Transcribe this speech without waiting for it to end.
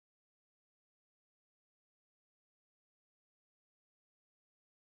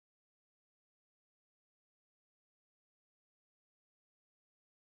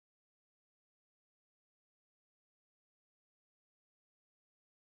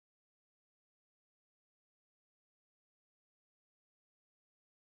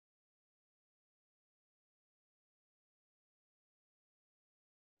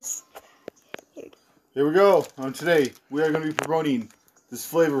Here we go. Today we are going to be promoting this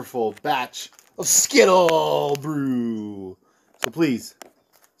flavorful batch of Skittle brew. So please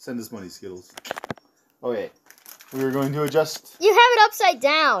send us money, Skittles. Okay, we are going to adjust. You have it upside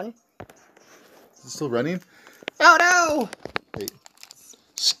down. Is it still running? Oh no! Wait.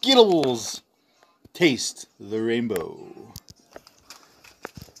 Skittles, taste the rainbow.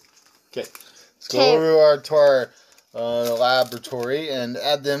 Okay, let's go over to our laboratory and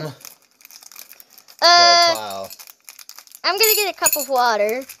add them. Pile. I'm gonna get a cup of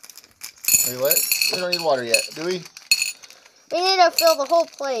water. Wait, what? We don't need water yet, do we? We need to fill the whole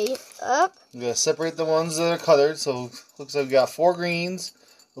plate up. We gotta separate the ones that are colored. So looks like we got 4 greens.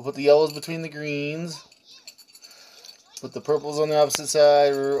 We'll put the yellows between the greens. Put the purples on the opposite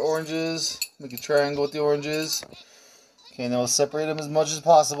side, or oranges. Make a triangle with the oranges. Okay, now we'll separate them as much as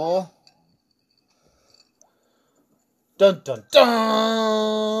possible. Dun dun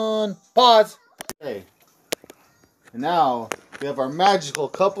dun! Pause! Okay. And now we have our magical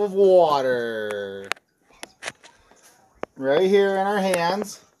cup of water right here in our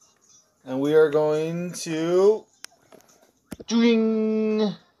hands, and we are going to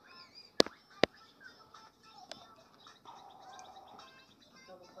drink.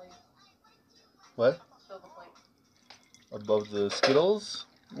 What? Above the Skittles,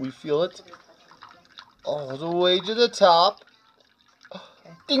 we feel it all the way to the top.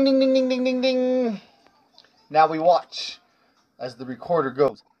 Ding ding ding ding ding ding ding. Now we watch as the recorder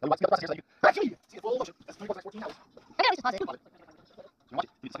goes.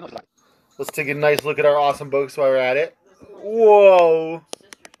 Let's take a nice look at our awesome books while we're at it. Whoa!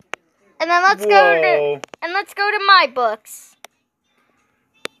 And then let's go to my books.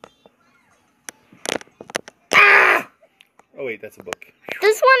 Ah! Oh wait, that's a book.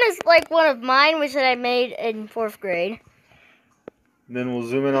 This one is like one of mine, which I made in 4th grade. And then we'll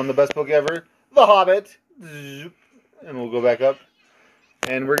zoom in on the best book ever, The Hobbit. And we'll go back up.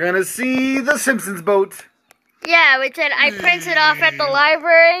 And we're going to see the Simpsons boat. Yeah, which I printed off at the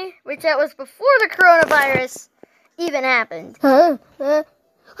library, which that was before the coronavirus even happened.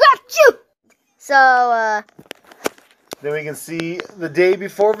 So, then we can see the Day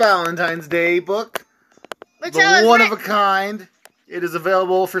Before Valentine's Day book. Which the one of a kind. It is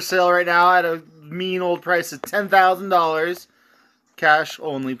available for sale right now at a mean old price of $10,000. Cash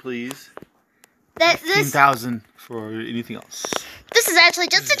only, please. $15,000 for anything else. This is actually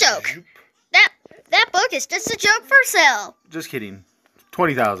just a joke. That book is just a joke for sale. Just kidding.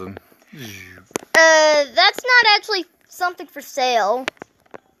 $20,000. That's not actually something for sale.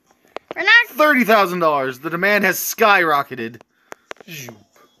 We're not. $30,000. The demand has skyrocketed.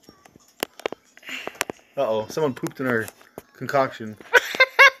 Uh-oh, someone pooped in our concoction.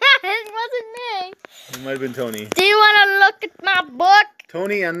 It wasn't me. It might have been Tony. Do you want to look at my book?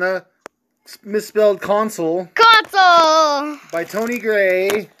 Tony and the misspelled console. Console! By Tony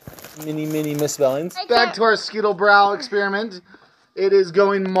Gray. Many misspellings. Back to our Skittle Brow experiment. It is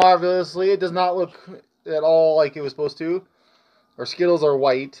going marvelously. It does not look at all like it was supposed to. Our Skittles are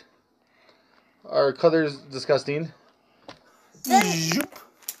white. Our color's disgusting. Then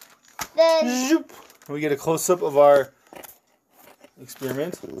we get a close-up of our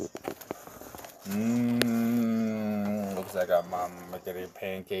experiment. Looks like our mom making a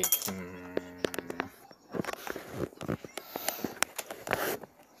pancake.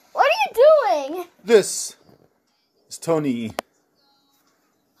 What are you doing? This is Tony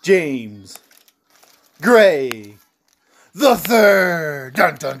James Gray the Third.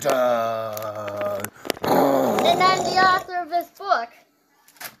 Dun dun dun. And I'm the author of this book.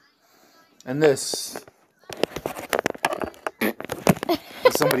 And this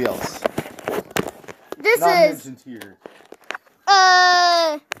is somebody else. This Not is mentioned here.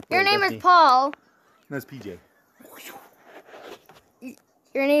 Your name is Paul. That's PJ.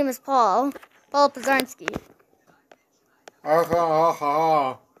 Your name is Paul. Paul Pizarnsky.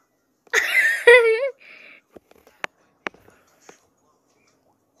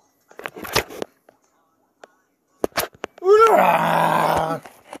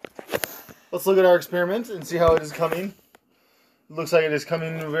 Let's look at our experiment and see how it is coming. It looks like it is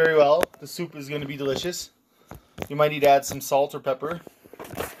coming very well. The soup is going to be delicious. You might need to add some salt or pepper.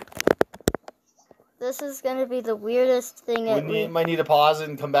 This is going to be the weirdest thing We might need to pause it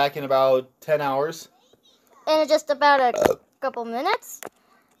and come back in about 10 hours. In just about a couple minutes.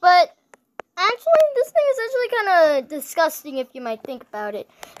 But actually, this thing is actually kind of disgusting if you might think about it.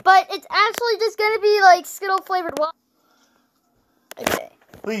 But it's actually just going to be like Skittle flavored water. Okay.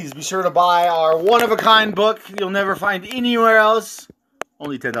 Please be sure to buy our one-of-a-kind book you'll never find anywhere else.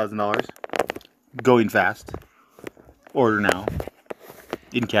 Only $10,000. Going fast. Order now.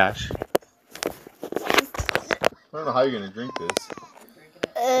 In cash. I don't know how you're going to drink this.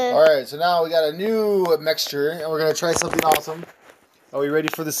 Alright, so now we got a new mixture, and we're going to try something awesome. Are we ready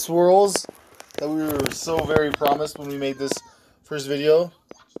for the swirls that we were so very promised when we made this first video?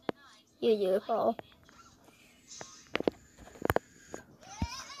 Yeah, Paul.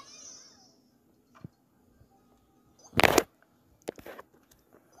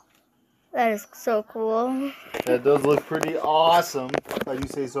 That is so cool. That does look pretty awesome, if I do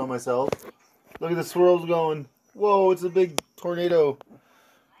say so myself. Look at the swirls going. Whoa, it's a big tornado.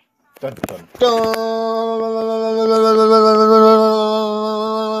 Dun, dun, dun.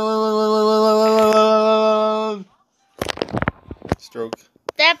 Stroke.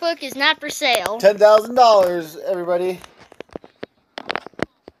 That book is not for sale. $10,000, everybody.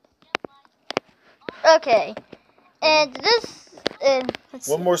 Okay. And this...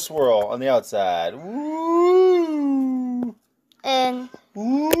 One more swirl on the outside. Woo! And...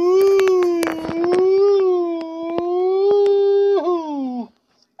 Woo!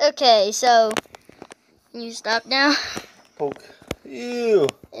 Okay, so... Can you stop now? Poke. Ew.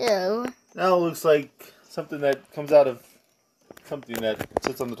 Ew. Now it looks like something that comes out of something that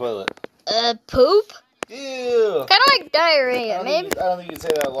sits on the toilet. Poop? Ew. Kind of like diarrhea, maybe? I don't think you can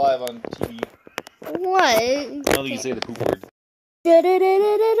say that live on TV. What? I don't think you can say the poop word.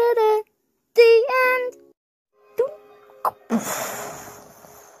 Da-da-da-da-da-da-da. The end.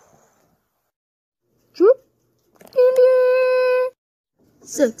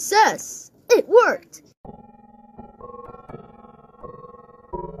 Success! It worked!